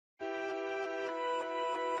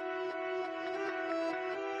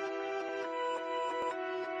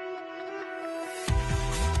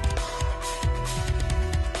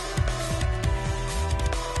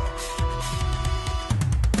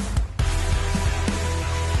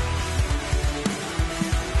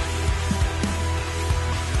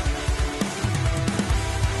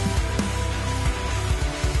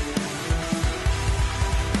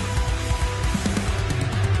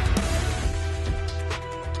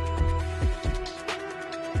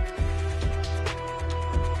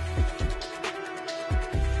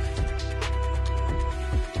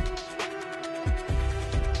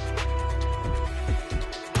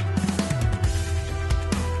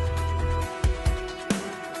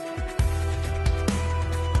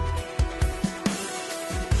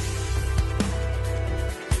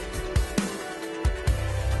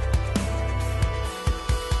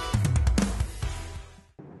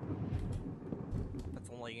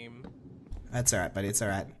team. That's alright, buddy. It's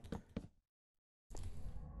alright.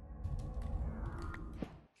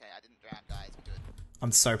 Okay, I didn't drown, guys. We're good.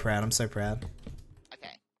 I'm so proud. I'm so proud.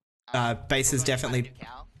 Okay. Base is we're going to find a definitely new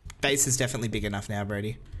cow. base is definitely big enough now,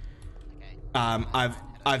 Brody. Okay.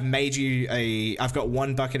 I've made you a. I've got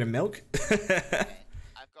 1 bucket of milk, Okay.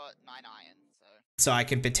 I've got 9 iron, so I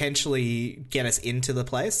can potentially get us into the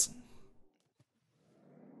place.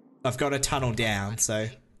 I've got a tunnel down, so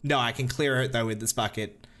no, I can clear it though with this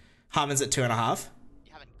bucket. Harmon's at 2.5.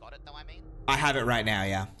 You haven't got it though, I mean? I have it right now,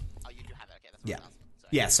 yeah. Oh, you do have it. Okay, that's what Yeah. I was asking. Sorry.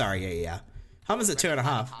 Yeah, sorry, yeah. Harmon's at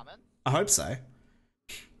 2.5. Harmon? I hope so.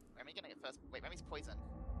 Remy gonna get first. Wait, Remy's poison.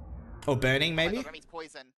 Or burning, Oh my maybe? God, Remy's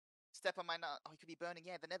poison. Step on my nut. Oh, he could be burning.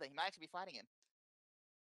 Yeah, the nether. He might actually be fighting him.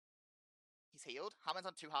 He's healed. Harmon's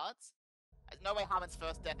on 2 hearts. There's no way Harmon's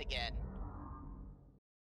first death again.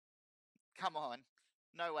 Come on.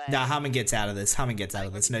 No way. Nah, Harmon gets out of this. Harmon gets out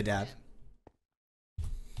of Remy this, no gets doubt.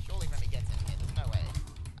 in. Surely Remy gets in here. There's no way.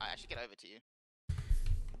 I should get over to you.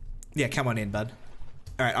 Yeah, come on in, bud.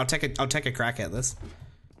 Alright, I'll take a crack at this.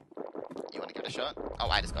 You want to give it a shot? Oh,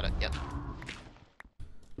 I just got it. Yep.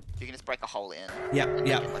 You can just break a hole in. Yep, and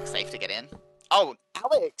yep. make it, like, safe to get in. Oh,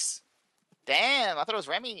 Alex! Damn, I thought it was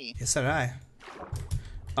Remy. Yes, so did I.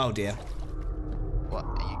 Oh dear. What?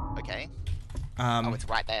 Are you okay? Oh, it's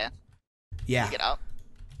right there. Yeah. Can you get up?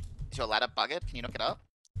 Is your ladder buggered? Can you knock it up?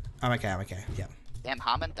 I'm okay, yeah. Damn,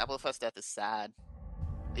 Harmon, double first death is sad.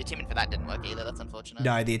 The achievement for that didn't work either, that's unfortunate.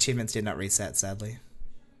 No, the achievements did not reset, sadly.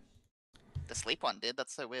 The sleep one did,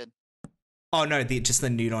 that's so weird. Oh no, just the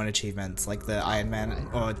new Dawn achievements, like the Iron Man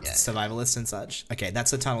or Yeah, Survivalist and such. Okay,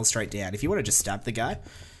 that's a tunnel straight down. If you want to just stab the guy.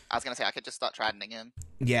 I was gonna say, I could just start triding him.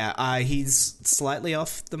 Yeah, he's slightly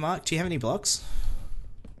off the mark. Do you have any blocks?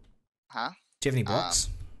 Huh? Do you have any blocks?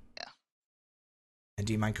 Yeah. And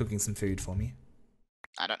do you mind cooking some food for me?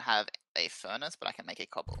 I don't have a furnace, but I can make a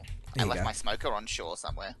cobble. There I you left go. my smoker on shore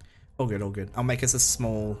somewhere. All good, all good. I'll make us a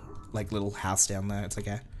small, like, little house down there. It's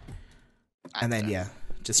okay. And then, yeah,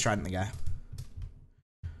 just trident the guy.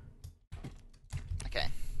 Okay.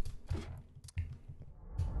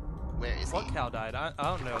 Where is What he? cow died? I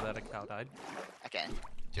don't know that a cow died. Okay.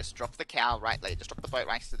 Just drop the cow right there. Just drop the boat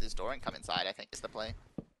right to this door and come inside, I think is the play.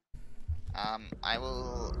 I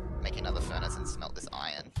will make another furnace and smelt this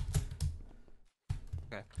iron.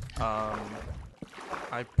 Okay.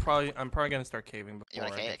 I'm probably gonna start caving before. You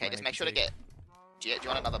want I to get okay, my just make sure to cave. get... Do you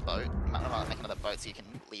want another boat? You might want to make another boat so you can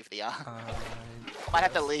leave the, Uh, might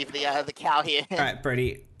have to leave the cow here. Alright,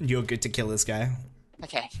 Brody, you're good to kill this guy.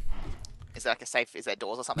 Okay. Is there like a safe, is there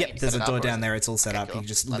doors or something? Yep, there's a door down there. It's all set Okay, up. cool. You can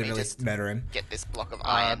just Let me literally just murder him. get this block of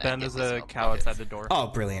iron Ben, and get there's this a milk cow bucket. outside the door. Oh,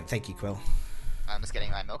 brilliant. Thank you, Quill. I'm just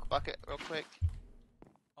getting my milk bucket real quick.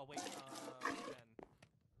 Oh wait, Ben.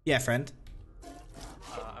 Yeah, friend.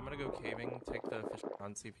 I'm gonna go caving. Take the fish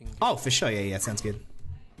on, see if you can. Oh, for sure. Yeah, sounds good.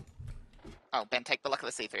 Oh, Ben, take the luck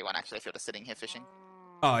of the C3 one actually if you're just sitting here fishing.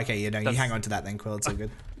 Oh, okay, you That's- hang on to that then, Quill. It's all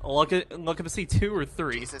good. Look at the C2 or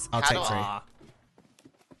 3. Jesus, I'll how take do I- 3. Ah.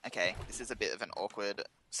 Okay, this is a bit of an awkward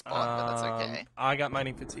spot, but that's okay. I got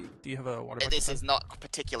mining fatigue. Do you have a water bucket? This is not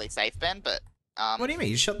particularly safe, Ben, but What do you mean?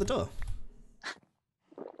 You shut the door.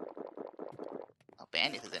 oh,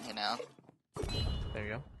 Bandit is in here now. There you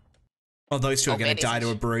go. Oh, those two are Oh, going to Benny's die to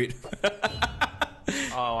a in- brute.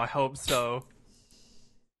 Oh, I hope so.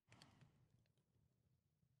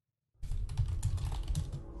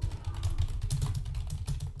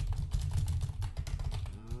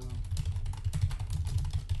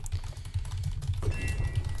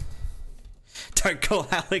 Don't call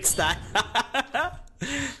Alex that.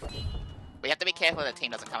 We have to be careful that the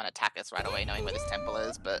team doesn't come and attack us right away knowing where this temple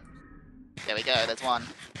is, but there we go, there's one.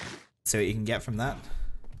 See what you can get from that.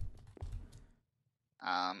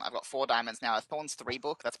 I've got 4 diamonds now. A Thorns 3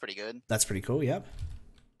 book, that's pretty good. That's pretty cool, yep.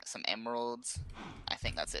 Some emeralds. I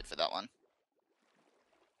think that's it for that one.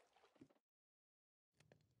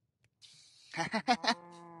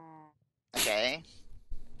 Okay.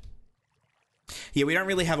 Yeah, we don't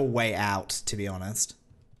really have a way out, to be honest.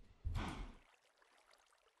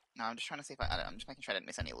 No, I'm just trying to see if I'm just making sure I didn't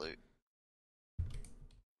miss any loot.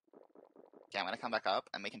 Okay, I'm gonna come back up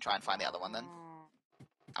and we can try and find the other one then.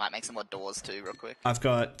 I might make some more doors too, real quick. I've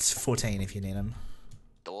got 14 if you need them.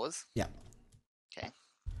 Doors? Yeah. Okay.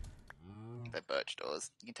 They're birch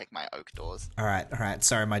doors. You can take my oak doors. Alright.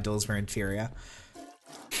 Sorry, my doors were inferior.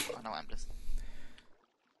 Oh no, I'm just...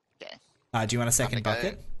 Okay. Do you want a second Time to go.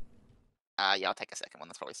 bucket? Yeah, I'll take a second one.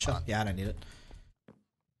 That's probably Sure. smart. Yeah, I don't need it.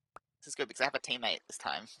 This is good because I have a teammate this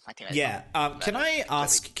time. My teammate. Yeah. Can I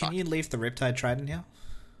ask, can you leave the Riptide Trident here?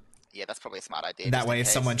 Yeah, that's probably a smart idea. That just way, in if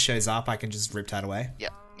case. someone shows up, I can just Riptide away.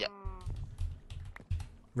 Yep.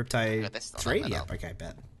 Riptide Yeah, that's not 3? that Yep, bad. okay,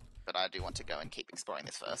 bet. but I do want to go and keep exploring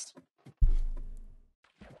this first.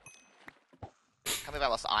 Can't believe I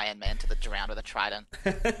lost Iron Man to the drown with a trident.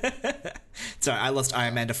 Sorry, I lost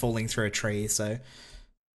Iron Man to falling through a tree, so...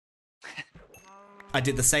 I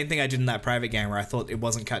did the same thing I did in that private game where I thought it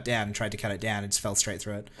wasn't cut down and tried to cut it down and just fell straight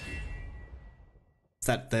through it. Is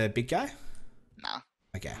that the big guy? Nah.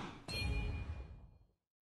 Okay.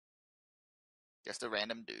 Just a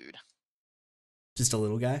random dude. Just a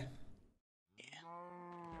little guy? Yeah.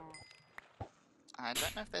 I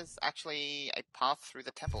don't know if there's actually a path through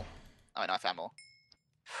the temple. Oh, no, I found more.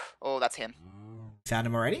 Oh, that's him. Found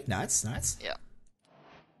him already? Nice, nice. Yeah.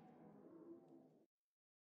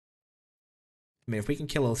 I mean, if we can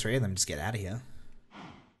kill all three of them, just get out of here.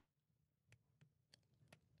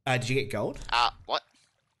 Did you get gold? What?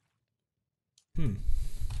 Hmm.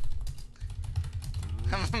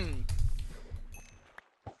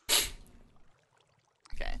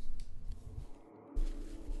 Okay.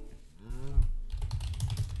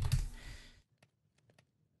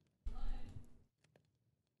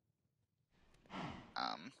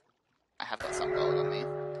 I have got some gold on me.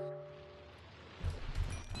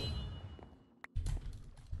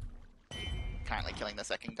 Currently killing the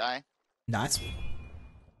second guy. Nice.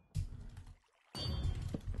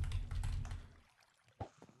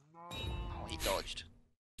 Oh, he dodged.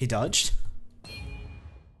 He dodged?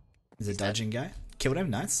 He's a dodging guy. Killed him,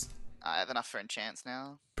 nice. I have enough for enchants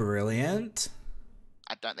now. Brilliant.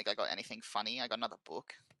 I don't think I got anything funny. I got another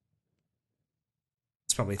book.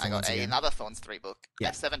 It's probably I got Thorns again. another Thorns 3 book. Yeah. I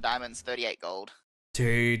have 7 diamonds, 38 gold.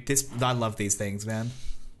 Dude, I love these things, man.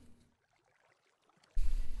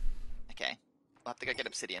 Okay. We'll have to go get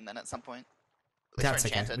obsidian then at some point. At least That's we're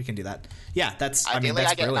okay. enchanted. We can do that. Yeah, that's. I mean, Ideally,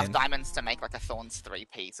 that's I get brilliant. enough diamonds to make like a Thorns 3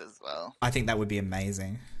 piece as well. I think that would be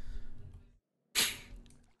amazing.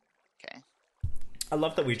 Okay. I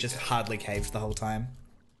love that we've just hardly caved the whole time.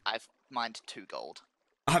 I've mined 2 gold.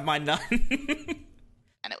 I've mined none.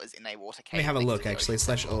 And it was in a water cave. Let me have a next look, to the actually.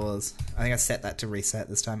 ocean. / ores. I think I set that to reset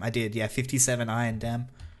this time. I did, yeah. 57 iron, damn.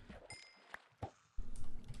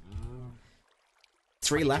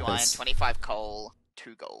 3 22 lapis. iron, 25 coal,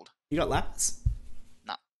 2 gold. You got lapis?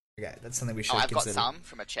 No. Okay, that's something we should Oh, have I've got considered. some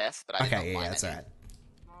from a chest, but I did not Okay, mine yeah, that's any. alright.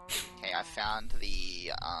 Okay, I found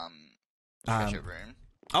the treasure room.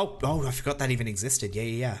 Oh, I forgot that even existed.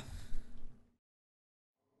 Yeah.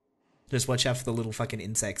 Just watch out for the little fucking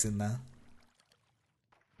insects in there.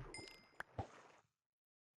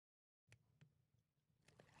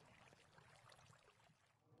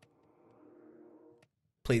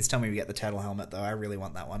 Please tell me we get the turtle helmet, though. I really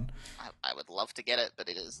want that one. I would love to get it, but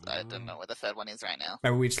it is. I don't know where the third one is right now.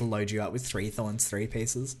 Maybe we just load you up with 3 Thorns 3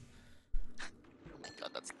 pieces. Oh my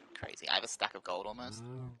god, that's crazy. I have a stack of gold almost.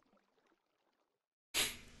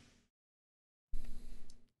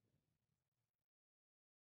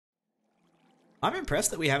 I'm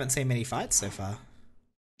impressed that we haven't seen many fights so far.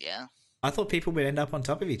 Yeah. I thought people would end up on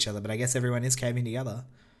top of each other, but I guess everyone is caving together.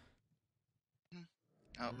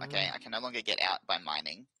 Oh, okay. I can no longer get out by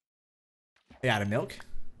mining. Are you out of milk?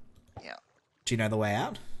 Yeah. Do you know the way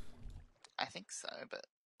out? I think so, but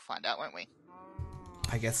find out, won't we?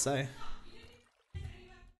 I guess so.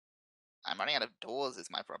 I'm running out of doors is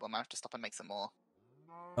my problem. I have to stop and make some more.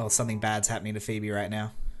 Oh, something bad's happening to Phoebe right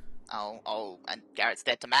now. Oh, and Garrett's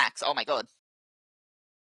dead to Max. Oh my god.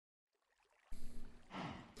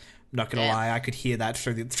 I'm not gonna Damn. lie, I could hear that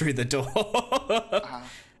through the door.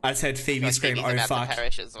 I just heard Phoebe Because scream, Phoebe's "Oh about fuck!" to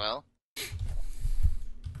perish as well.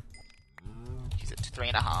 She's at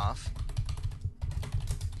 3.5.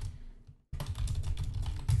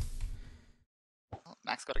 Well,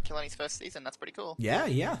 Max got a kill on his first season. That's pretty cool.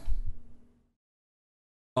 Yeah.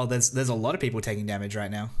 Oh, there's a lot of people taking damage right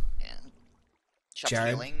now. Yeah. Shop's Jared.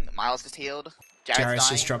 healing. Miles just healed. Jared's Jared's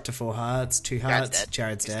dying. just dropped to 4 hearts, 2 Jared's hearts. dead.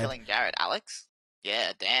 Jared's Who's dead. killing Jared? Alex?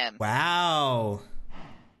 Yeah, damn. Wow.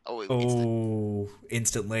 Oh,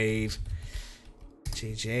 Instant leave.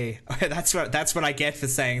 GG. That's what I get for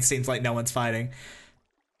saying seems like no one's fighting.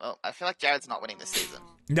 Well, I feel like Jared's not winning this season.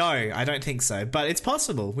 No, I don't think so, but it's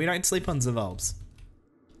possible. We don't sleep on Zavolbs.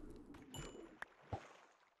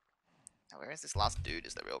 Now, where is this last dude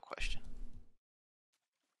is the real question.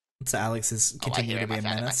 So Alex is I continuing hear to be him, a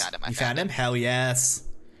I found him, I menace. found him, I You found found him? him. Hell yes.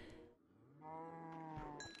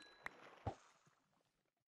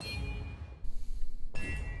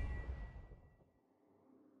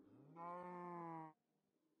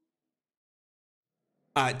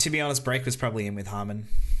 To be honest, Break was probably in with Harmon.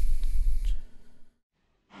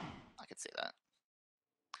 I could see that.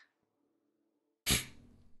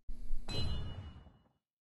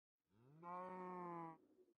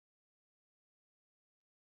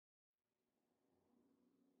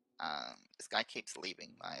 This guy keeps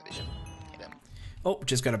leaving my vision. Hit him. Oh,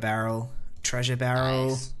 just got a barrel. Treasure barrel.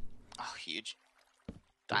 Nice. Oh, huge.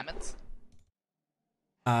 Diamonds?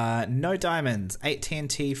 No diamonds. 8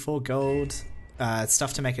 TNT, 4 gold.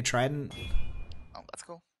 Stuff to make a trident. Oh, that's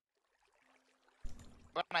cool.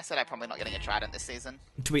 When I said I'm probably not getting a trident this season.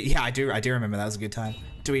 Do we? Yeah, I do remember that was a good time.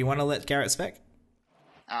 Do we want to let Garrett spec?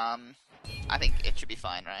 I think it should be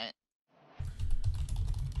fine, right?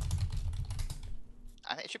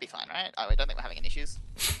 I think it should be fine, right? Oh, I don't think we're having any issues.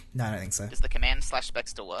 No, I don't think so. Does the command / spec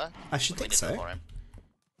still work? I should think so. For him?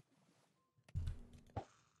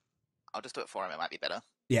 I'll just do it for him, it might be better.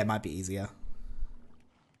 Yeah, it might be easier.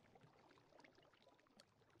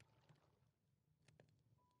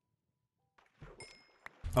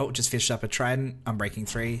 Oh, just fished up a trident. I'm breaking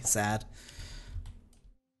 3. Sad.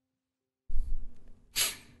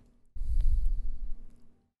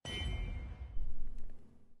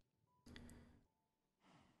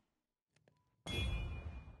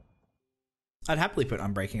 I'd happily put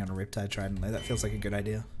Unbreaking on a Riptide Trident though. That feels like a good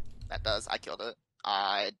idea. That does. I killed it.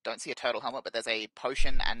 I don't see a turtle helmet, but there's a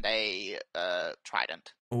potion and a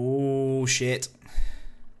trident. Oh, shit.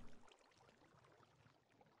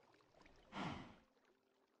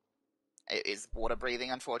 It is water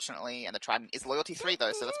breathing, unfortunately, and the trident is loyalty 3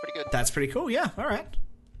 though, so that's pretty good. That's pretty cool, yeah. Alright.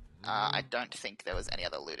 I don't think there was any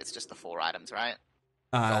other loot. It's just the 4 items, right?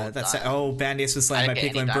 That's it. Oh, Bandius was slain by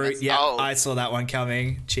Piglin Brute. Yeah, I saw that one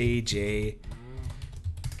coming. GG.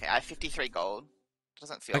 Okay, I have 53 gold.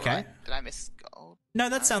 Doesn't feel right. Did I miss gold? No,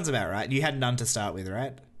 that sounds about right. You had none to start with,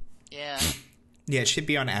 right? Yeah. Yeah, it should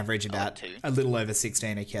be on average about a little over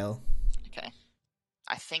 16 a kill. Okay.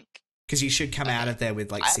 I think... Because you should come out of there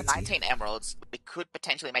with like 60. I have 19 emeralds. We could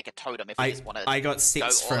potentially make a totem if we just want to I got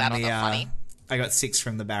 6 from the funny. I got 6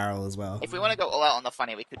 from the barrel as well. If we want to go all out on the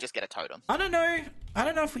funny, we could just get a totem. I don't know. I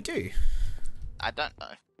don't know if we do. I don't know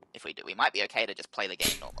if we do. We might be okay to just play the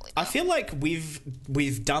game normally now. I feel like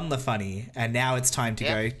we've done the funny, and now it's time to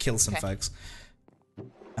go kill some folks.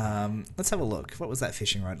 Let's have a look. What was that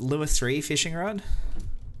fishing rod? Lure 3 fishing rod?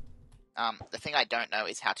 The thing I don't know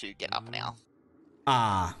is how to get up now.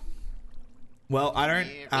 Well, I don't...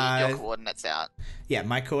 read your coordinates out. Yeah,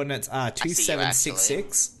 my coordinates are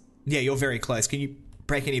 2766. Yeah, you're very close. Can you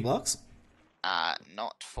break any blocks?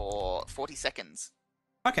 Not for 40 seconds.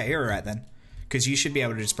 Okay, you're alright then. Because you should be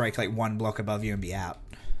able to just break like 1 block above you and be out.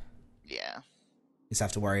 Yeah. Just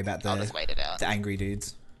have to worry about I'll just wait it out. The angry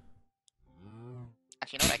dudes.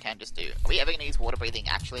 Actually, you know what I can just do? Are we ever going to use water breathing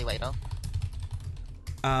actually later?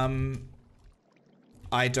 I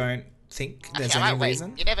don't think there's any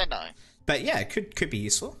reason. You never know. But yeah, it could be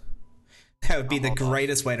useful. That would be the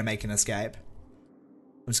greatest way to make an escape.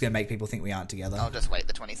 I'm just going to make people think we aren't together. I'll just wait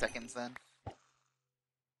the 20 seconds then.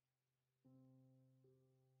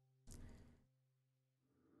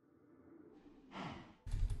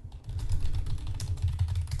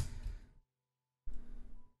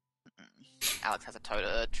 Alex has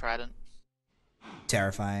a trident.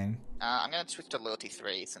 Terrifying. I'm going to switch to loyalty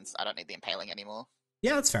 3 since I don't need the impaling anymore.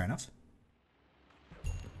 Yeah, that's fair enough.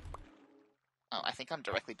 Oh, I think I'm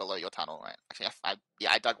directly below your tunnel, right? Actually,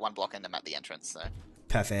 I dug 1 block and I'm at the entrance, so...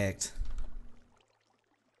 Perfect.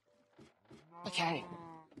 Okay.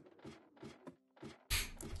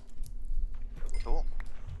 Cool.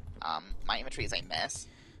 My inventory is a mess.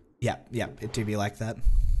 Yep, it do be like that.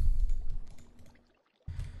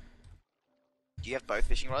 Do you have both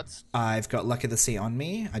fishing rods? I've got Luck of the Sea on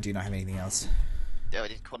me. I do not have anything else.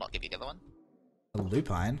 Did Core not give you the other one? A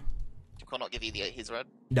lupine? Did Core not give you his rod?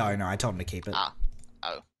 No, I told him to keep it. Oh.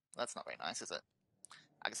 That's not very nice, is it?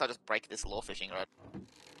 I guess I'll just break this lure fishing rod. Do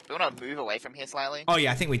we want to move away from here slightly? Oh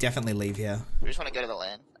yeah, I think we definitely leave here. We just want to go to the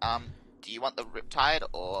land. Do you want the Riptide,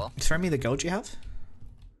 or... Throw me the gold you have?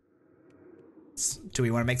 Do we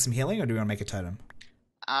want to make some healing, or do we want to make a totem?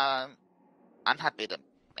 I'm happy to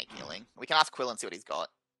make healing. We can ask Quill and see what he's got.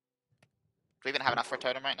 Do we even have enough for a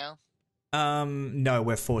totem right now? No,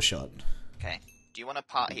 we're 4 short. Okay. Do you want to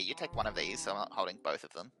part... Here, you take one of these, so I'm not holding both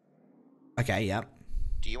of them. Okay, yep.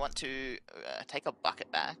 Do you want to take a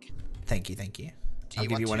bucket back? Thank you. I'll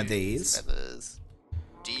give you one of these. Feathers.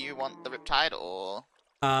 Do you want the Riptide, or...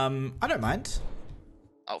 I don't mind.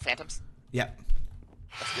 Oh, phantoms? Yep.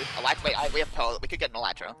 That's good. Wait, we have pearl. We could get an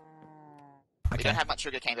elytra. Okay. We don't have much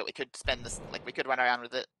sugar cane, but we could spend this... Like, we could run around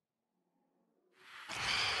with it.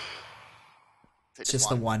 It's just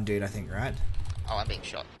the one dude, I think, right? Oh, I'm being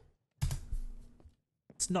shot.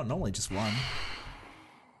 It's not normally just one.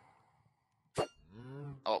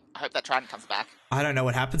 Oh, I hope that trident comes back. I don't know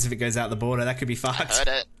what happens if it goes out the border. That could be fucked. I heard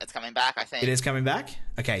it. It's coming back, I think. It is coming back?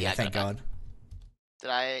 Okay, yeah, thank God.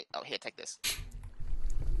 Did I... Oh, here, take this.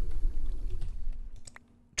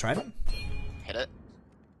 Trident? Hit it.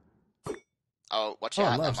 Oh, watch Oh,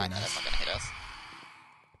 out. Never lovely, mind. nice. That's not gonna hit us.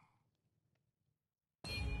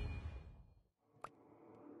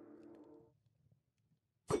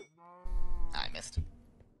 I missed.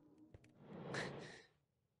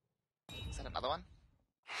 Is that another one?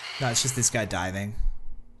 No, it's just this guy diving.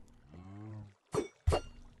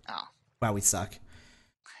 Oh, Wow, we suck.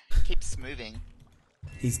 he keeps moving.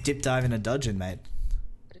 He's dip diving and dodging, mate.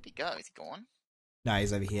 Where did he go? Is he gone? No,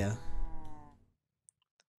 he's over here.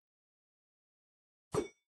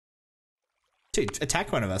 Dude,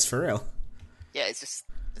 attack one of us, for real. Yeah, it's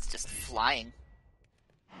just flying.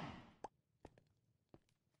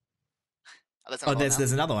 Oh, Oh,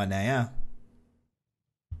 there's another one now, yeah.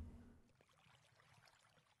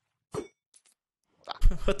 Fuck.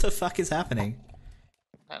 What the fuck is happening?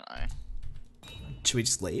 I don't know. Should we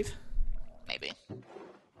just leave? Maybe.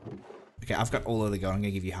 Okay, I've got all of the gold. I'm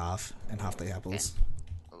gonna give you half, and half the apples.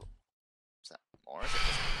 Ooh. Is that more? Or is it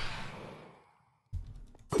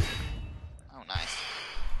just... Oh, nice.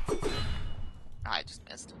 I just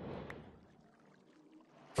missed.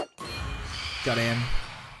 Got him.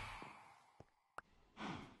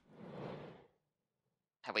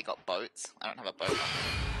 Have we got boats? I don't have a boat.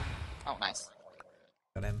 Oh, nice.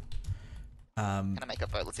 Got him. Gonna make a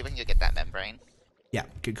boat. Let's see if we can get that membrane. Yeah,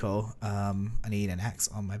 good call. I need an axe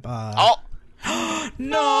on my bar. Oh!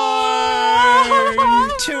 No!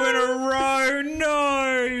 2 in a row,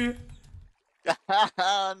 no!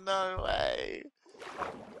 No way.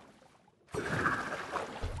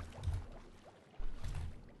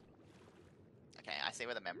 Okay, I see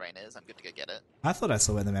where the membrane is. I'm good to go get it. I thought I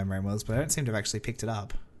saw where the membrane was, but I don't seem to have actually picked it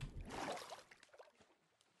up.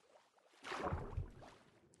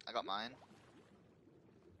 I got mine.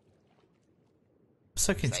 I'm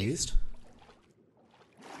so confused.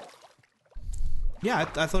 Yeah,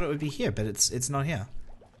 I thought it would be here, but it's not here.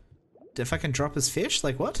 If I can drop his fish,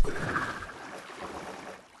 like what?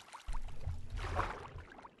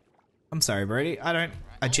 I'm sorry, Brody. I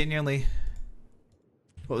genuinely...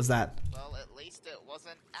 What was that? Well, at least it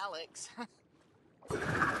wasn't Alex.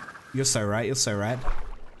 You're so right, you're so right.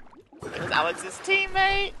 It was Alex's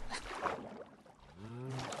teammate.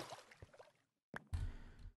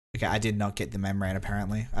 Okay, I did not get the membrane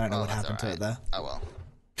apparently. I don't know what that's happened to it there. Oh well.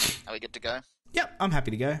 Are we good to go? Yep, I'm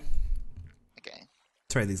happy to go. Okay.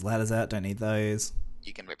 Throw these ladders out, don't need those.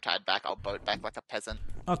 You can Riptide back. I'll boat back like a peasant.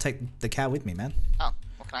 I'll take the cow with me, man. Oh,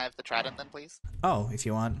 well, can I have the trident then, please? Oh, if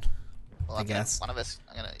you want. Well, I guess. One of us.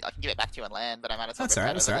 I can give it back to you on land, but I might as well. That's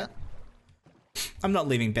alright, that's alright. I'm not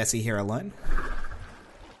leaving Bessie here alone.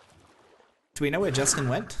 Do we know where Justin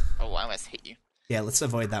went? Oh, I almost hit you. Yeah, let's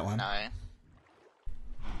avoid that one. No.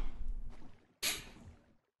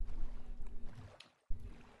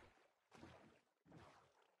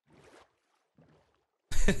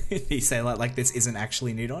 You say like this isn't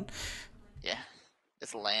actually Nudon? Yeah.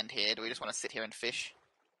 There's land here. Do we just want to sit here and fish?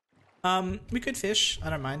 We could fish.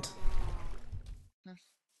 I don't mind.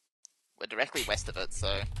 We're directly west of it,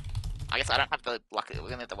 so I guess I don't have the luck. We're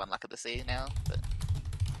gonna have the one luck of the sea now. But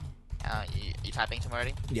you typing to him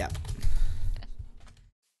already? Yeah.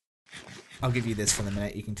 I'll give you this for the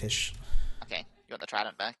minute. You can fish. Okay. You want the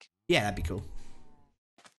trident back? Yeah, that'd be cool.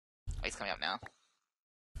 Oh, he's coming up now.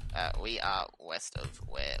 We are west of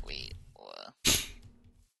where we were.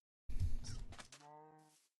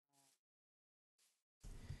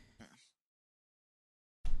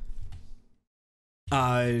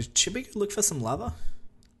 Should we go look for some lava?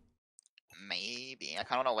 Maybe. I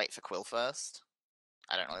kind of want to wait for Quill first.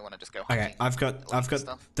 I don't really want to just go Okay, hunting. I've got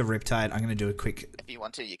stuff. the Riptide. I'm gonna do a quick If you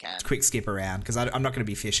want to, you can. skip around because I'm not gonna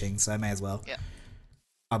be fishing, so I may as well. Yeah.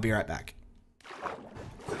 I'll be right back.